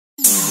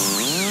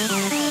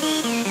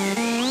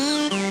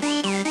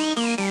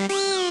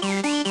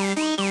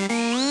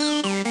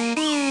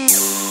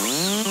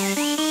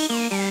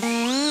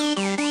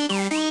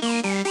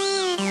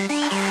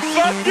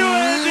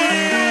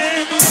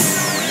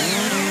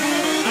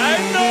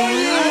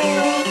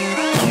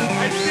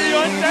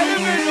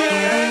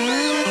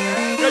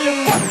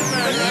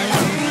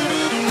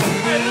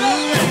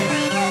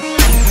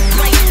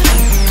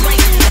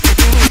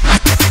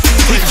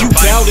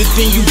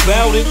Then you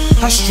bout it.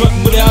 I struck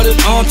without an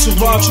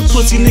entourage. You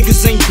pussy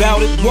niggas ain't bout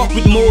it. Walk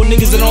with more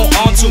niggas than on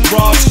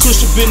entourage.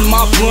 Kush up in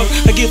my blunt.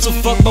 I give a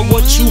fuck about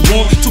what you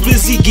want. Too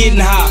busy getting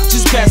high,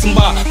 just passing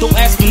by. Don't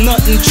ask for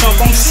nothing, chump.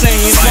 I'm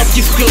saying, fuck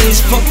your feelings,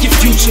 fuck your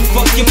future,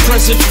 fuck your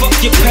present, fuck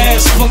your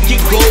past, fuck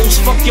your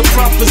goals, fuck your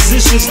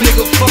propositions,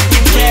 nigga. Fuck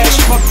your cash,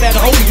 fuck that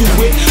hoe you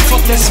with,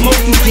 fuck that smoke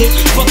you get,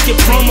 fuck your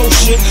promo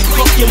shit,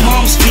 fuck your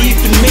mom's feed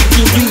and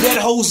making you that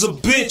hoe's a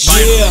bitch.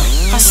 Yeah,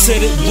 I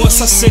said it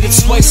once, I said it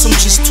twice. I'm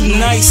just too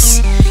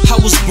nice. I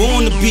was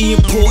born to be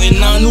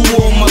important, I knew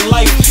all my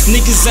life.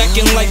 Niggas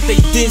acting like they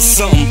did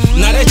something,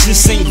 nah that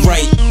just ain't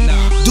right.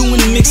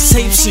 Doing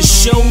mixtapes and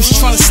shows,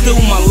 trying to steal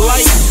my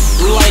life.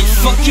 Like,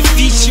 fuck your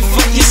feature,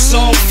 fuck your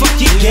song, fuck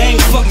your gang,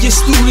 fuck your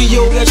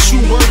studio that you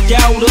work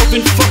out of,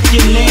 and fuck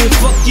your name,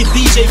 fuck your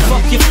DJ,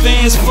 fuck your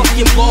fans, fuck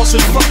your boss,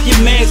 and fuck your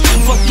mans,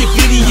 fuck your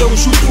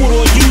videos you put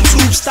on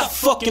YouTube, stop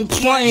fucking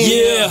playing.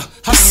 Yeah,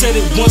 I said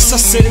it once, I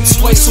said it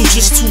twice, I'm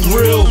just too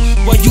real.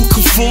 While you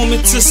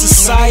conforming to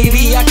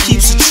society, I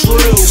keeps it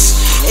trills.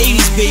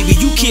 80s baby,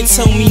 you can't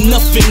tell me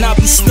nothing, I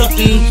be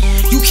stuntin'.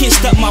 You can't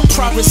stop my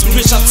progress,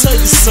 bitch, I'll tell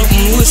you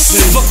something, listen.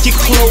 Fuck your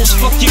clothes,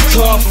 fuck your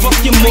car, fuck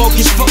your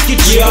mortgage, fuck your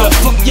job,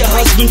 fuck your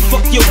husband,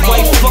 fuck your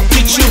wife, fuck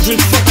your children,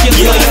 fuck your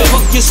life,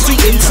 fuck your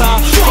suit and tie,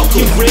 fuck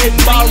your red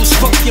bottles,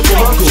 fuck your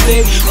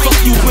birthday, fuck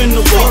you in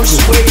the worst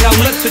way, now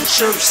let the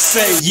church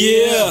say,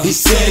 yeah. He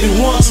said it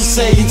once, I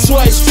say it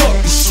twice, fuck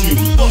the shit.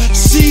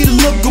 See the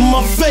look on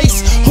my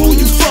face, who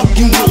you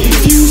fucking with?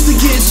 Refuse to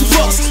get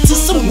fucks to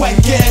some whack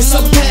ass,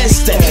 I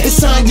passed that. It's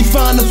time you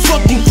find a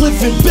fucking cliff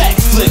and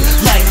backflip,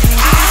 like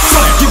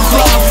fuck your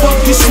fly, fuck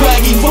your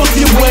swaggy, fuck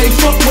your way,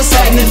 fuck what's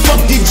happening,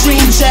 fuck your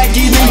jean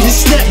jacket and your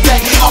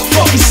snapback. I'll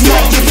fucking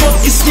smack you, fuck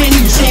your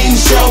skinny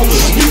jeans, yo.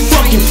 You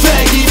fucking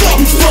faggot,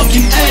 you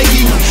fucking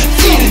aggy.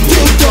 Eat a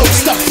dildo,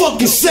 stop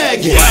fucking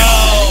sagging.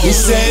 He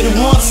said it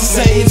once,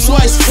 I say it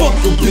twice, fuck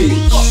a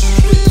bitch.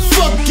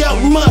 Fuck out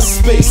my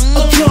space,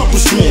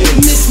 accomplishment.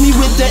 Miss me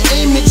with that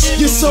image,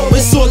 you're so in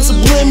sorts of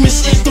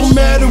blemish. It don't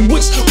matter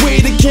which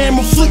way the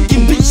camera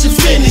flicking, bitch, you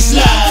finish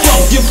live.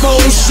 Fuck your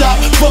Photoshop,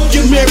 fuck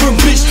your mirror,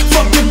 bitch.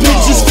 Fuck your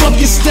bitches, fuck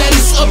your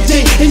status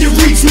update and your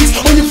retweets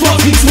on your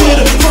fucking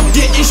Twitter. Fuck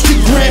your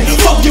Instagram,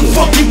 fuck your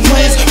fucking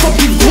plans, fuck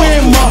your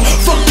grandma,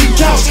 fuck your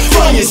couch,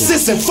 fuck your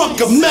sis and fuck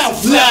a mouth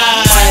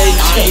lie.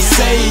 Can't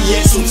say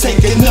it, so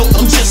take a note,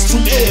 I'm just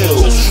too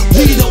ill.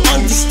 We don't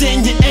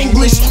understand your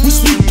English, we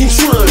speaking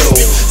trill.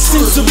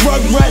 Since a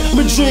rug rat,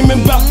 been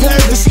dreaming about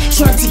Paris,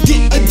 trying to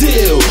get a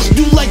deal.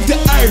 You like the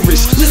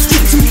Irish, let's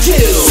get some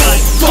kills.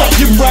 Fuck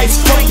your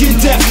rights, fuck your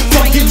death,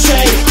 fuck your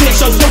chain.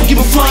 Bitch, I don't give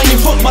a flying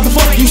fuck,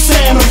 motherfucker, you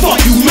saying, or fuck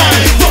you